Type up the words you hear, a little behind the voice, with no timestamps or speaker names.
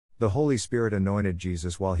The Holy Spirit anointed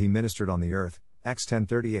Jesus while he ministered on the earth, Acts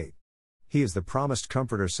 10:38. He is the promised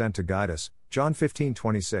Comforter sent to guide us, John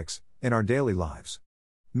 15:26, in our daily lives.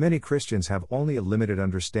 Many Christians have only a limited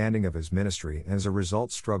understanding of his ministry and as a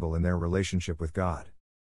result struggle in their relationship with God.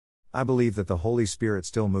 I believe that the Holy Spirit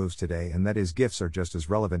still moves today and that his gifts are just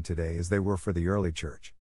as relevant today as they were for the early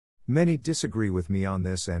church. Many disagree with me on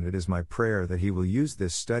this, and it is my prayer that he will use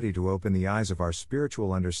this study to open the eyes of our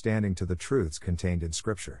spiritual understanding to the truths contained in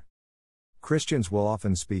Scripture. Christians will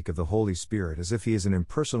often speak of the Holy Spirit as if he is an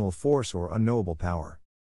impersonal force or unknowable power.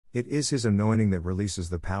 It is his anointing that releases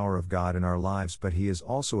the power of God in our lives, but he is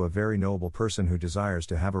also a very noble person who desires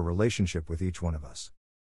to have a relationship with each one of us.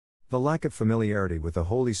 The lack of familiarity with the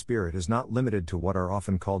Holy Spirit is not limited to what are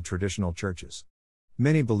often called traditional churches.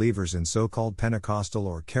 Many believers in so-called Pentecostal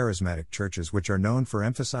or charismatic churches, which are known for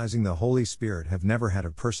emphasizing the Holy Spirit, have never had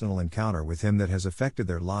a personal encounter with him that has affected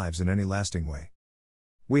their lives in any lasting way.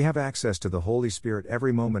 We have access to the Holy Spirit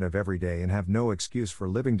every moment of every day and have no excuse for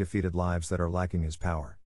living defeated lives that are lacking his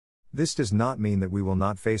power. This does not mean that we will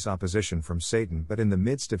not face opposition from Satan, but in the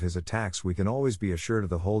midst of his attacks we can always be assured of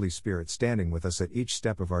the Holy Spirit standing with us at each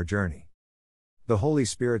step of our journey. The Holy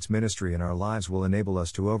Spirit's ministry in our lives will enable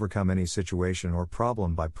us to overcome any situation or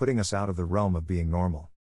problem by putting us out of the realm of being normal.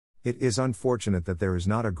 It is unfortunate that there is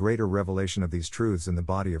not a greater revelation of these truths in the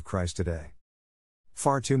body of Christ today.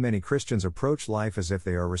 Far too many Christians approach life as if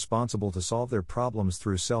they are responsible to solve their problems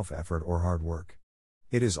through self-effort or hard work.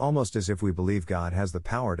 It is almost as if we believe God has the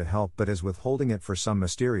power to help but is withholding it for some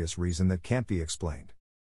mysterious reason that can't be explained.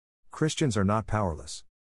 Christians are not powerless.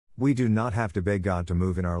 We do not have to beg God to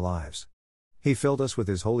move in our lives. He filled us with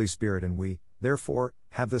his Holy Spirit, and we, therefore,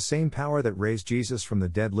 have the same power that raised Jesus from the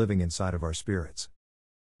dead living inside of our spirits.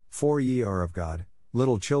 For ye are of God,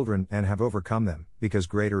 little children, and have overcome them, because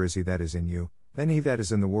greater is he that is in you than he that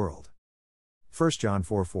is in the world. 1 John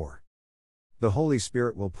 4:4. The Holy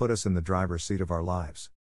Spirit will put us in the driver's seat of our lives.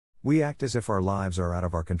 We act as if our lives are out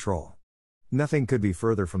of our control. Nothing could be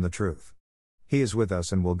further from the truth. He is with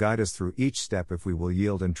us and will guide us through each step if we will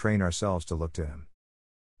yield and train ourselves to look to him.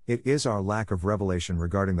 It is our lack of revelation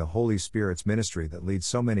regarding the Holy Spirit's ministry that leads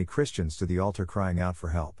so many Christians to the altar crying out for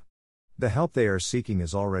help. The help they are seeking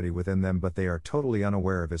is already within them, but they are totally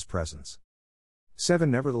unaware of his presence.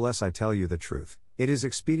 7 Nevertheless I tell you the truth, it is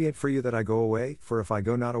expedient for you that I go away, for if I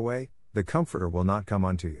go not away, the Comforter will not come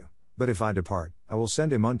unto you, but if I depart, I will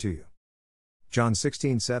send him unto you. John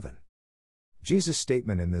 16:7. Jesus'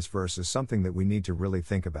 statement in this verse is something that we need to really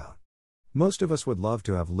think about. Most of us would love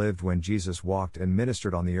to have lived when Jesus walked and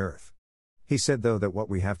ministered on the earth. He said though that what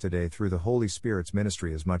we have today through the Holy Spirit's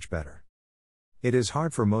ministry is much better. It is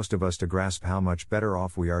hard for most of us to grasp how much better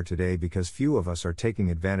off we are today because few of us are taking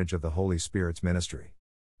advantage of the Holy Spirit's ministry.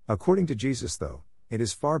 According to Jesus though, it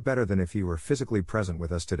is far better than if he were physically present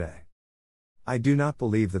with us today. I do not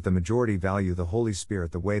believe that the majority value the Holy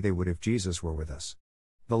Spirit the way they would if Jesus were with us.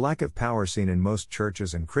 The lack of power seen in most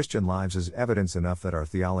churches and Christian lives is evidence enough that our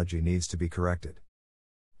theology needs to be corrected.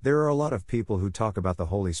 There are a lot of people who talk about the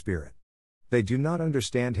Holy Spirit. They do not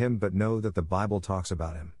understand him but know that the Bible talks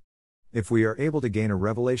about him. If we are able to gain a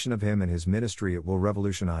revelation of him and his ministry, it will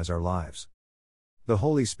revolutionize our lives. The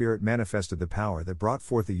Holy Spirit manifested the power that brought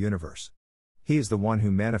forth the universe. He is the one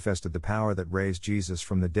who manifested the power that raised Jesus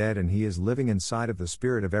from the dead, and he is living inside of the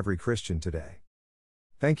spirit of every Christian today.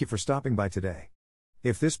 Thank you for stopping by today.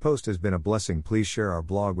 If this post has been a blessing, please share our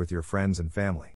blog with your friends and family.